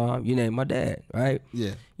ain't my mom, you ain't my dad, right?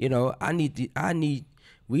 Yeah. You know,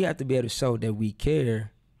 we have to be able to show that we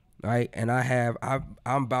care, right? And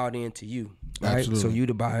I'm bought into you, right? Absolutely. So you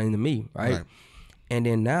to buy into me, right? And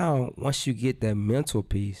then now, once you get that mental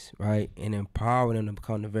piece, right, and empower them to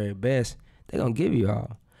become the very best, they're gonna give you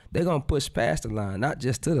all. They're gonna push past the line, not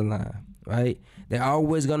just to the line, right? They're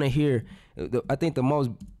always gonna hear. I think the most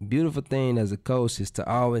beautiful thing as a coach is to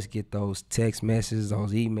always get those text messages,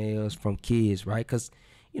 those emails from kids, right? Because,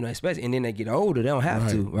 you know, especially, and then they get older, they don't have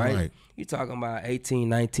to, right? You're talking about 18,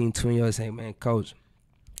 19, 20 years old, say, man, coach,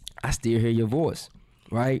 I still hear your voice,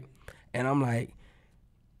 right? And I'm like,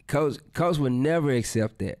 coach would never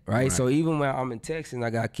accept that, right? So even when I'm in Texas, I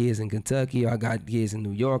got kids in Kentucky, I got kids in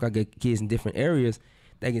New York, I got kids in different areas,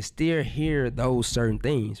 they can still hear those certain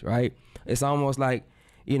things, right? It's almost like,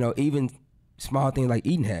 you know, even small things like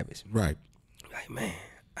eating habits. Like, man,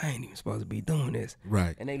 I ain't even supposed to be doing this.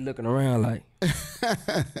 And they looking around like,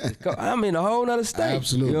 I'm in a whole nother state.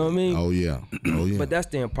 Absolutely. You know what I mean? Oh, yeah. But that's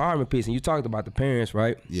the empowerment piece. And you talked about the parents,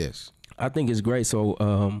 right? Yes. I think it's great. So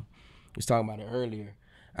we was talking about it earlier.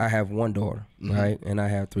 I have one daughter, right? And I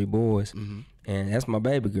have 3 boys. And that's my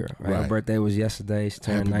baby girl, right? Her birthday was yesterday. She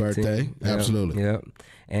turned 19. Happy birthday. Absolutely. Yep.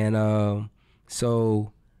 And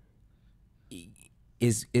so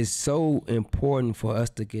it's so important for us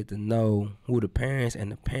to get to know who the parents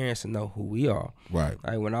and the parents to know who we are. Like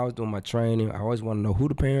when I was doing my training, I always want to know who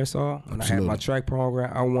the parents are. When I had my track program,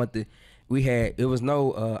 it was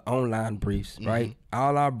no online briefs, right?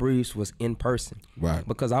 All our briefs was in person.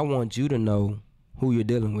 Because I want you to know who you're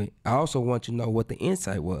dealing with. I also want you to know what the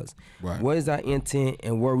insight was. What is our intent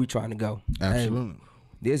and where are we trying to go? Absolutely.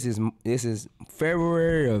 And this is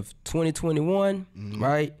February of 2021,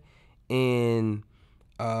 right? In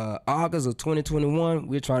August of 2021,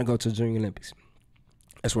 we're trying to go to the Junior Olympics.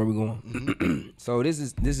 That's where we're going. So this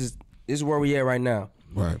is where we at right now.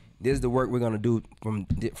 This is the work we're gonna do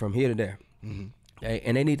from here to there. Okay?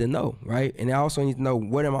 And they need to know, right? And they also need to know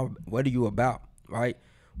what are you about, right?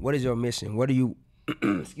 What is your mission? What are you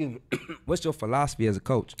excuse me, what's your philosophy as a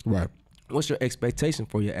coach? What's your expectation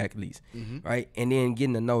for your athletes? Right? And then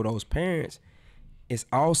getting to know those parents. It's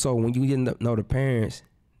also, when you get to know the parents,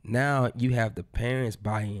 now you have the parents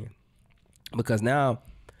buy-in. Because now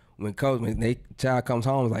when their child comes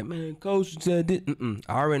home, it's like, man, coach said this.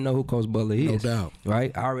 I already know who Coach Butler is. No doubt.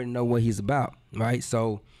 Right? I already know what he's about. Right?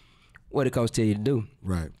 So what did coach tell you to do?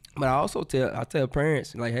 But I also tell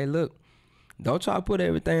parents, like, hey, look, don't try to put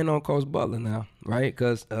everything on Coach Butler now, right?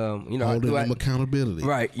 Because, you know. Holding them accountability.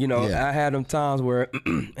 Right. You know, I had them times where,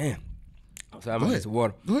 man, I'm sorry, I'm going to get some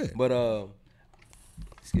water. Go ahead. But,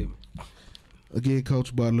 excuse me. Again,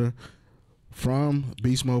 Coach Butler, from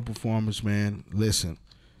Beast Mode Performance, man, listen,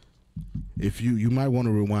 if you might want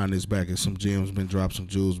to rewind this back, as some gems been dropped, some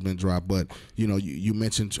jewels been dropped, but, you know, you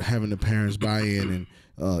mentioned having the parents buy in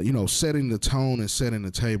and, you know, setting the tone and setting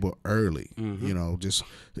the table early. You know, just,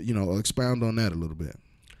 you know, expound on that a little bit.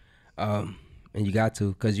 And you got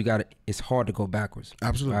to, because it's hard to go backwards.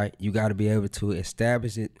 Absolutely. Right? You got to be able to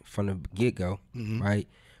establish it from the get-go, right?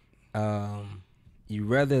 you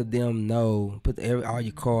rather them know, put all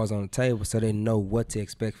your cards on the table so they know what to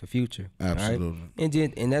expect for future. Absolutely.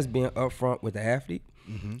 Right? And that's being upfront with the athlete.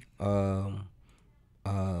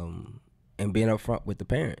 And being upfront with the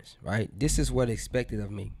parents, right? This is what expected of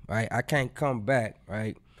me, right? I can't come back,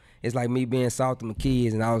 right? It's like me being soft to my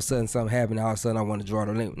kids and all of a sudden something happened, all of a sudden I want to draw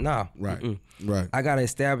the link. Nah. Right. Right. I gotta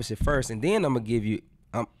establish it first, and then I'm gonna give you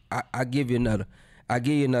I give you another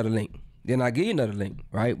link. Then I give you another link,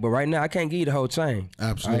 right? But right now I can't give you the whole chain.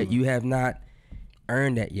 Absolutely. Right? You have not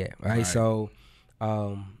earned that yet, right? So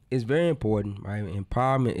it's very important, right?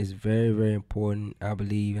 Empowerment is very, very important, I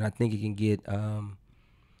believe, and I think it can get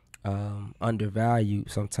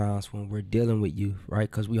undervalued sometimes when we're dealing with youth, right?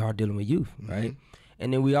 Because we are dealing with youth, right?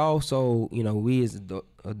 And then we also, we as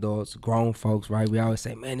adults, grown folks, right? We always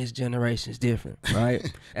say, man, this generation is different, right?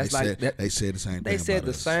 That's they said the same thing. They said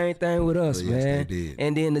the same thing with us, man. Yes, they did.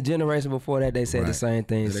 And then the generation before that, they said the same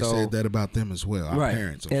thing. And they said that about them as well. Our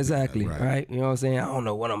parents. Exactly. Right. You know what I'm saying? I don't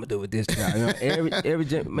know what I'm gonna do with this guy. Every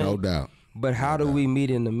man, no doubt. But how do we meet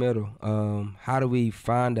in the middle? How do we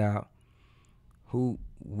find out who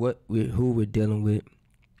we're dealing with?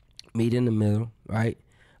 Meet in the middle, right?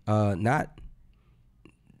 Not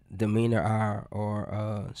demeanor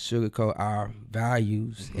or sugarcoat our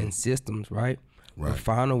values and systems, right? But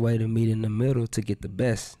find a way to meet in the middle to get the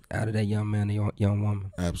best out of that young man or young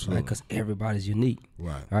woman. Absolutely. Because everybody's unique.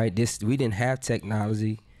 Right. Right. We didn't have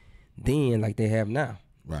technology then like they have now.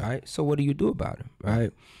 Right. So what do you do about it?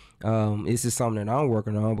 Right. This is something that I'm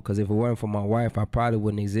working on, because if it wasn't for my wife, I probably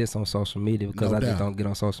wouldn't exist on social media, because I just don't get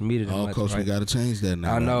on social media that much. Coach, we got to change that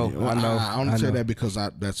now. I know. I only say that because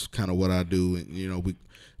that's kind of what I do. And,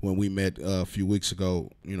 when we met a few weeks ago,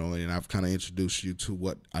 and I've kind of introduced you to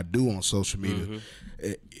what I do on social media.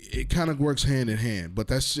 It kind of works hand in hand, but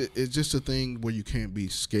it's just a thing where you can't be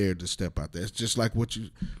scared to step out there. It's just like what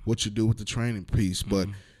you do with the training piece, but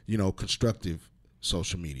constructive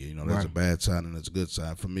social media. There's a bad side and there's a good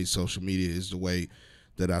side. For me, social media is the way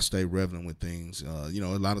that I stay relevant with things. A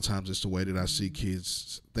lot of times it's the way that I see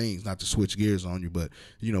kids' things, not to switch gears on you, but,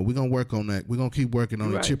 we're going to work on that. We're going to keep working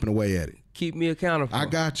on it, chipping away at it. Keep me accountable. I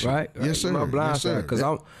got you. Right? Yes, sir. My blind side, because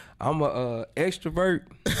I'm a extrovert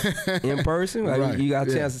in person. Like, you got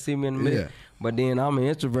a chance to see me in the middle. Yeah. But then I'm an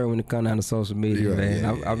introvert when it comes down to social media,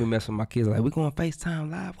 man. I've been messing with my kids, like, we going FaceTime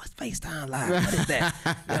Live? What's FaceTime Live? What is that?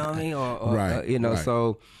 You know what I mean?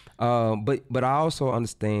 So, but I also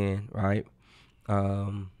understand, right,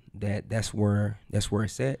 that's where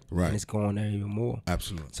it's at, and it's going there even more.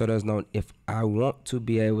 Absolutely. So if I want to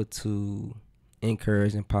be able to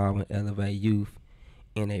encourage, empower, and elevate youth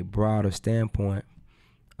in a broader standpoint,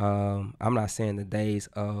 I'm not saying the days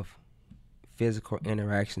of physical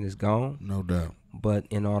interaction is gone. No doubt. But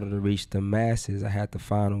in order to reach the masses, I have to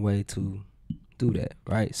find a way to do that,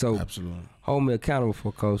 right? So absolutely. Hold me accountable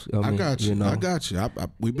for, Coach. I got you. I got you.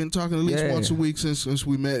 We've been talking at least once a week since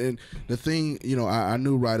we met, and the thing, I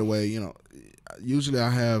knew right away. Usually I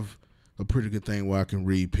have a pretty good thing where I can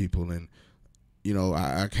read people, and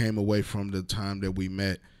I came away from the time that we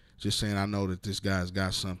met just saying, I know that this guy's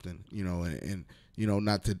got something, and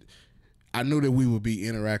not that I knew that we would be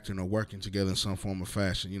interacting or working together in some form or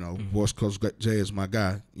fashion. Of course, Coach Jay is my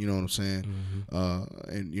guy. You know what I'm saying?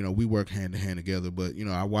 And we work hand in hand together. But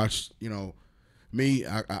I watched, me.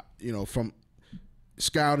 I from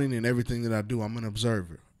scouting and everything that I do, I'm an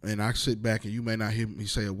observer, and I sit back and you may not hear me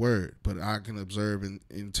say a word, but I can observe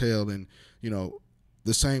and tell. And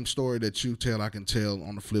the same story that you tell, I can tell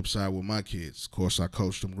on the flip side with my kids. Of course, I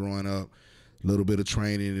coached them growing up, a little bit of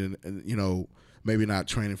training, and maybe not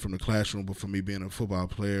training from the classroom, but for me being a football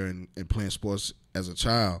player and playing sports as a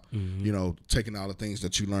child, taking all the things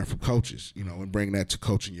that you learn from coaches, and bringing that to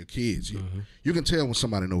coaching your kids. You can tell when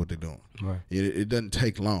somebody know what they're doing. Right. It doesn't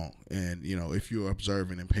take long. And, if you're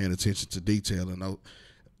observing and paying attention to detail, and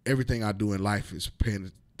everything I do in life is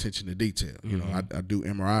paying attention to detail. I do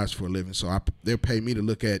MRIs for a living, so they'll pay me to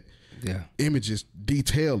look at images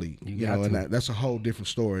detailedly, and that's a whole different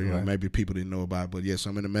story. Maybe people didn't know about it, but yes,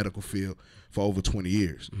 I'm in the medical field for over 20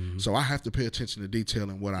 years. So I have to pay attention to detail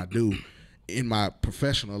in what I do in my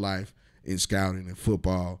professional life, in scouting and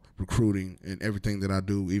football, recruiting, and everything that I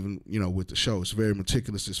do, even, with the show. It's very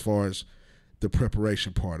meticulous as far as the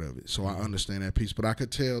preparation part of it. So I understand that piece, but I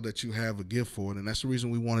could tell that you have a gift for it, and that's the reason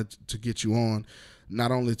we wanted to get you on,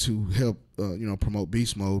 not only to help, promote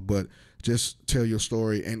Beast Mode, but just tell your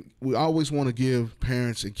story. And we always want to give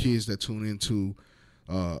parents and kids that tune into,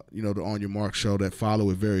 the On Your Mark show, that follow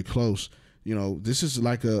it very close, You know, this is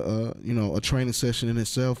like a training session in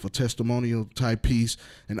itself, a testimonial type piece,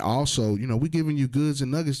 and also, you know, we're giving you goods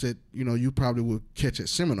and nuggets that, you know, you probably would catch at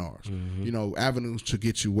seminars. You know, avenues to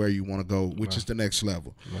get you where you want to go, which is the next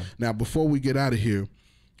level. Now, before we get out of here,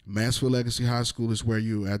 Mansfield Legacy High School is where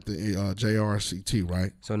you at the JRCT,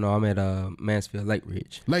 right? So no, I'm at Mansfield Lake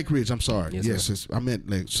Ridge. Lake Ridge. I'm sorry. Yes, I meant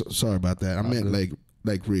Lake. Sorry about that. I meant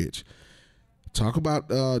Lake Ridge. Talk about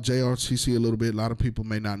JRCC a little bit. A lot of people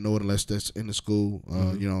may not know it unless that's in the school.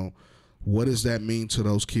 You know, what does that mean to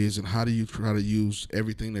those kids, and how do you try to use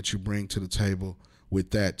everything that you bring to the table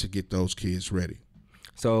with that to get those kids ready?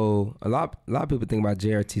 So a lot of people think about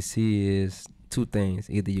JRTC is two things: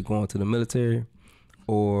 either you're going to the military,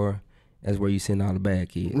 or that's where you send all the bad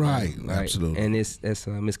kids. Right. Absolutely. And that's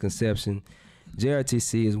a misconception.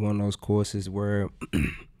 JRTC is one of those courses where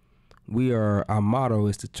our motto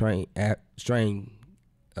is to train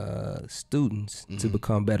students to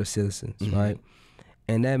become better citizens, right?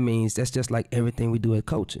 And that means that's just like everything we do at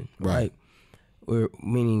coaching, right? We're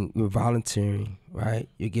volunteering, right?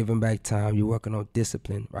 You're giving back time. You're working on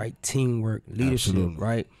discipline, right? Teamwork, leadership,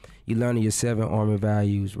 right? You're learning your 7 Army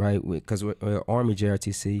values, right? Because we're Army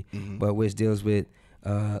JRTC, but which deals with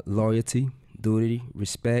loyalty, duty,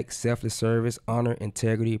 respect, selfless service, honor,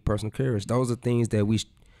 integrity, personal courage. Those are things that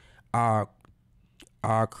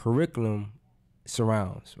our curriculum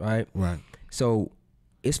surrounds, right? Right. So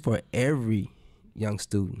it's for every young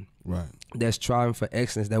student, right, that's striving for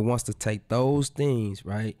excellence, that wants to take those things,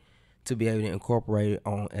 right, to be able to incorporate it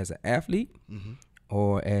on as an athlete,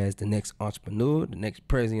 or as the next entrepreneur, the next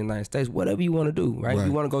president of the United States, whatever you want to do, right?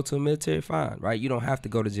 You want to go to the military, fine, right? You don't have to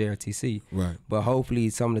go to JRTC, right? But hopefully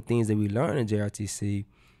some of the things that we learn in JRTC,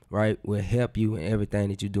 right, will help you in everything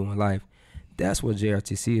that you do in life. That's what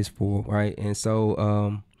JRTC is for, right? And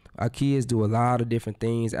so our kids do a lot of different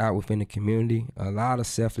things out within the community. A lot of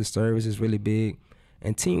selfless service is really big,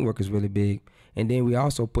 and teamwork is really big. And then we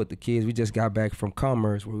also put the kids, we just got back from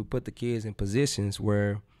Commerce, where we put the kids in positions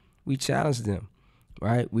where we challenge them,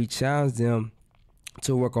 right? We challenge them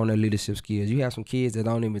to work on their leadership skills. You have some kids that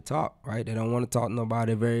don't even talk, right? They don't want to talk to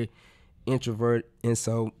nobody, very introvert. And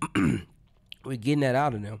so we're getting that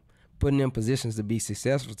out of them, putting them in positions to be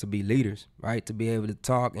successful, to be leaders, right? To be able to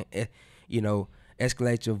talk and,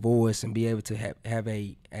 escalate your voice and be able to have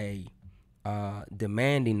a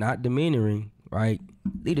demanding, not demeaning, right,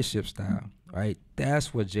 leadership style, right?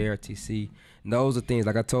 That's what JRTC, and those are things,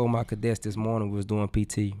 like I told my cadets this morning, we was doing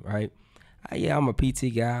PT, right? I'm a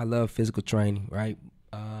PT guy. I love physical training, right?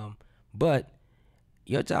 But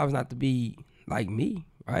your job is not to be like me,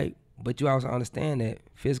 right? But you also understand that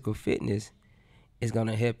physical fitness is going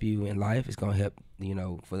to help you in life. It's going to help,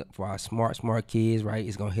 for our smart kids, right?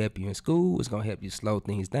 It's going to help you in school. It's going to help you slow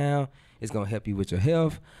things down. It's going to help you with your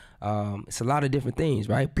health. It's a lot of different things,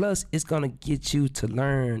 right? Plus, it's going to get you to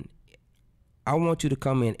learn. I want you to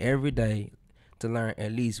come in every day to learn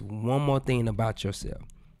at least one more thing about yourself,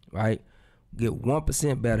 right? Get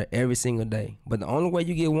 1% better every single day. But the only way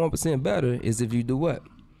you get 1% better is if you do what?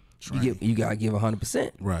 You got to give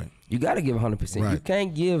 100%. Right. You got to give 100%. Right. You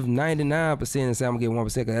can't give 99% and say I'm going to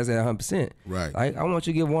give 1% because that's at 100%. Right. I want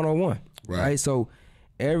you to give 101. Right. So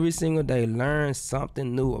every single day, learn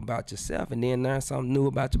something new about yourself, and then learn something new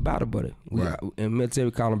about your battle buddy. Right. In military,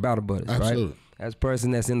 we call them battle buddies. Absolutely. Right? That's a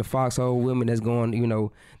person that's in the foxhole with me, that's going,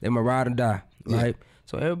 they're my ride or die. Right. Yeah.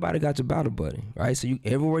 So everybody got your battle buddy, right? So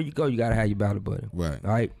everywhere you go, you gotta have your battle buddy,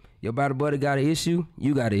 right? Your battle buddy got an issue,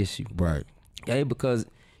 you got an issue, right? Okay, because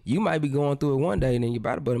you might be going through it one day, and then your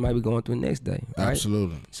battle buddy might be going through it the next day, right?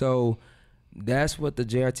 Absolutely. So that's what the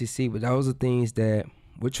JRTC. But those are things that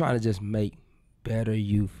we're trying to just make better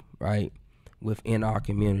youth, right, within our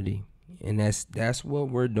community, and that's what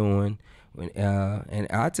we're doing. And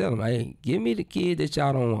I tell them, hey, give me the kid that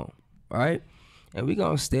y'all don't want, right? And we're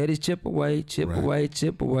going to steady chip away until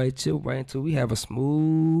we have a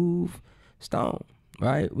smooth stone,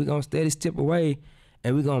 right? We're going to steady chip away,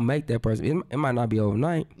 and we're going to make that person. It might not be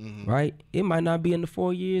overnight, right? It might not be in the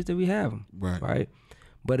 4 years that we have them, right?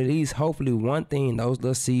 But at least, hopefully, one thing, those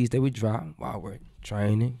little seeds that we drop while we're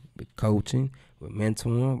training, we're coaching, we're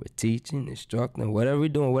mentoring, we're teaching, instructing, whatever we're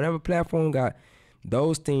doing, whatever platform we got,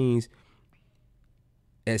 those things,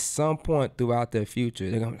 at some point throughout their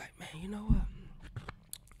future, they're going to be like, man, you know what?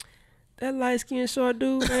 That light-skinned short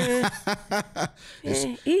dude, man,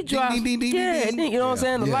 he drops, you know what I'm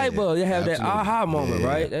saying? The light bulb, they have that aha moment,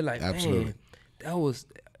 right? They're like, man, that was,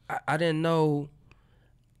 I didn't know,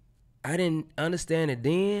 I didn't understand it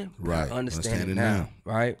then, right? I understand it now,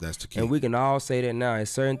 right? That's the key. And we can all say that now. And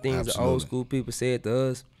certain things the old school people said to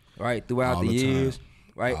us, right, throughout the years,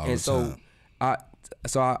 right? And so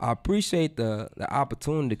So I appreciate the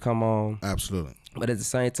opportunity to come on. Absolutely. But at the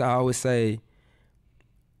same time, I always say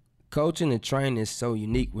coaching and training is so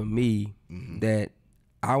unique with me that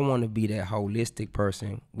I want to be that holistic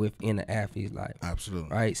person within the athlete's life. Absolutely.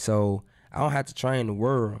 Right? So I don't have to train the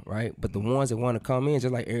world, right? But the ones that want to come in,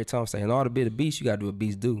 just like every time I'm saying, in order to be the beast, you got to do what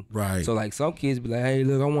beasts do. Right. So, like, some kids be like, hey,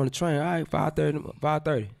 look, I want to train. All right,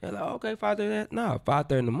 5:30. They're like, okay, 5:30. No,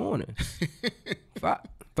 5:30 in the morning.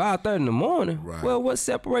 5:30 in the morning? Right. Well, what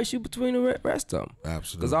separates you between the rest of them?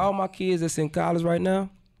 Absolutely. Because all my kids that's in college right now,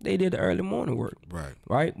 they did the early morning work. Right.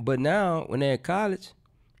 Right? But now, when they're in college,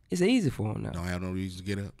 it's easy for them now. Don't have no reason to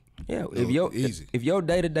get up. Yeah, No, if your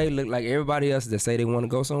day-to-day look like everybody else that say they want to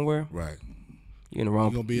go somewhere, right, you're in the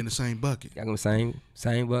wrong. You're going to be in the same bucket. Y'all going to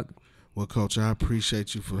same bucket. Well, Coach, I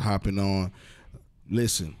appreciate you for hopping on.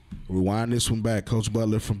 Listen, rewind this one back. Coach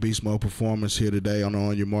Butler from Beast Mode Performance here today on the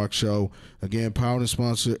On Your Mark show. Again, powered and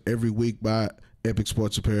sponsored every week by Epic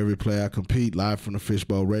Sports Apparel. Every play I compete, live from the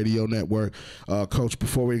Fishbowl Radio Network. Coach,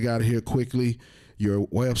 before we got here quickly, your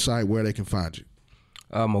website, where they can find you.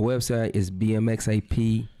 My website is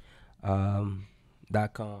bmxap.com. You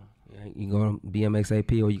can go to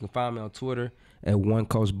BMXAP, or you can find me on Twitter at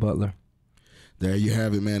 @OneCoachButler. There you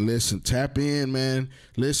have it, man. Listen, tap in, man.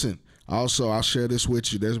 Listen, also, I'll share this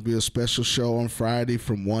with you. There's going to be a special show on Friday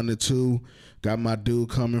from 1 to 2. Got my dude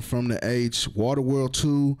coming from the H, Waterworld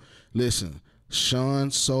 2. Listen,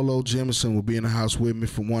 Sean Solo Jemison will be in the house with me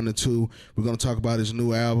from 1 to 2. We're going to talk about his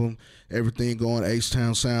new album, everything going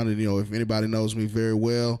H-Town Sound. And, if anybody knows me very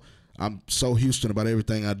well, I'm so Houston about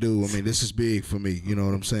everything I do. I mean, this is big for me. You know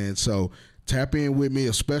what I'm saying? So tap in with me.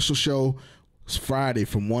 A special show Friday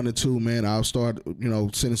from 1 to 2, man. I'll start,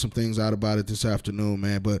 sending some things out about it this afternoon,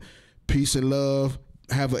 man. But peace and love.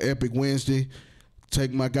 Have an epic Wednesday.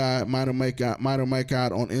 Take my guy, Minor Mike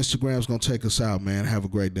out on Instagram. Is going to take us out, man. Have a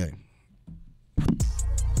great day.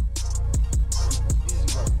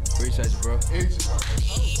 Appreciate you, bro.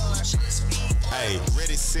 Hey,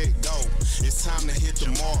 ready, set, go. It's time to hit the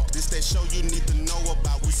mark. This that show you need to know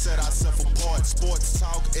about. We set ourselves apart. Sports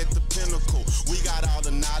talk at the pinnacle. We got all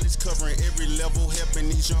the knowledge, covering every level, helping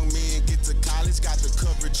these young men get to college. Got the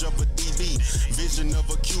coverage of a DB, vision of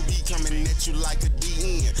a QB coming at you like a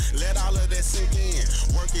DN. Let all of that sink in.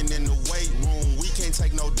 Working in the weight room, we can't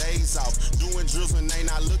take no days off. Doing drills when they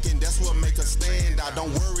not looking, that's what make us stand out. Don't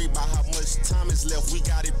worry about how much time is left, we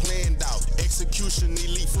got it planned out. Execution,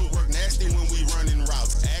 elite footwork, nasty when we running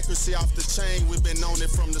routes. Accuracy off the chain, we've been on it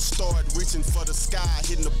from the start. Reaching for the sky,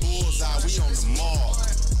 hitting the bullseye, we on the mark.